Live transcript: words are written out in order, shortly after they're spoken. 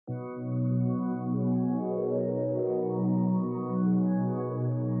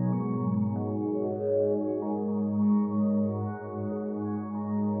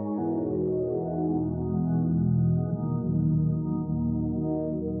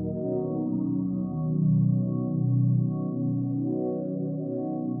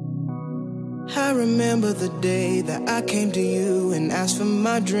remember the day that I came to you and asked for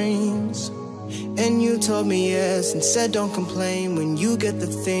my dreams, and you told me yes and said don't complain when you get the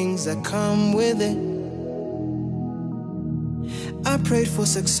things that come with it. I prayed for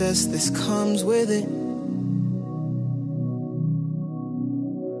success, this comes with it.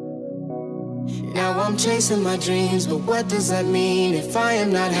 Now I'm chasing my dreams, but what does that mean if I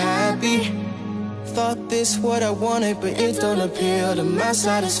am not happy? Thought this what I wanted, but it don't appeal to my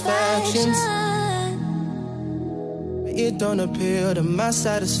satisfactions. It don't appeal to my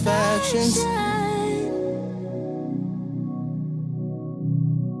satisfactions.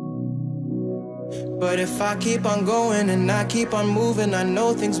 But if I keep on going and I keep on moving, I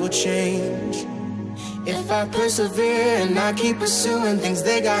know things will change. If I persevere and I keep pursuing things,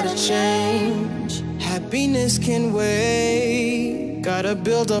 they gotta change. Happiness can wait. Gotta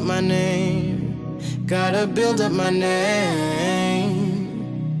build up my name. Gotta build up my name.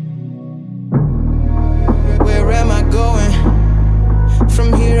 Where am I going?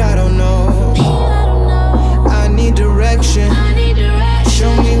 From here I don't know. I need direction.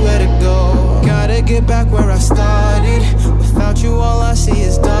 Show me where to go. Gotta get back where I started. Without you all I see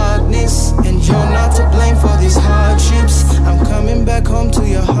is darkness, and you're not to blame for these hardships. I'm coming back home to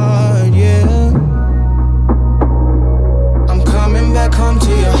your heart, yeah. I'm coming back home to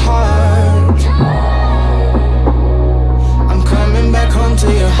your heart. I'm coming back home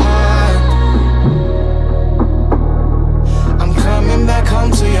to your heart. I'm coming back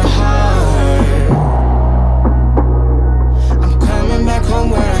home to your heart. I'm coming back home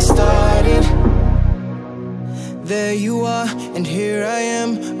where I started. There you are, and here I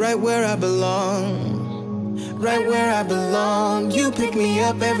am, right where I belong. Right where I belong. You pick me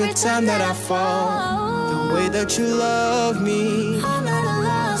up every time that I fall. The way that you love me,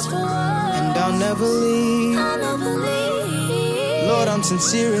 and I'll never leave. Lord, I'm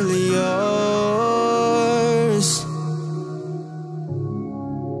sincerely yours.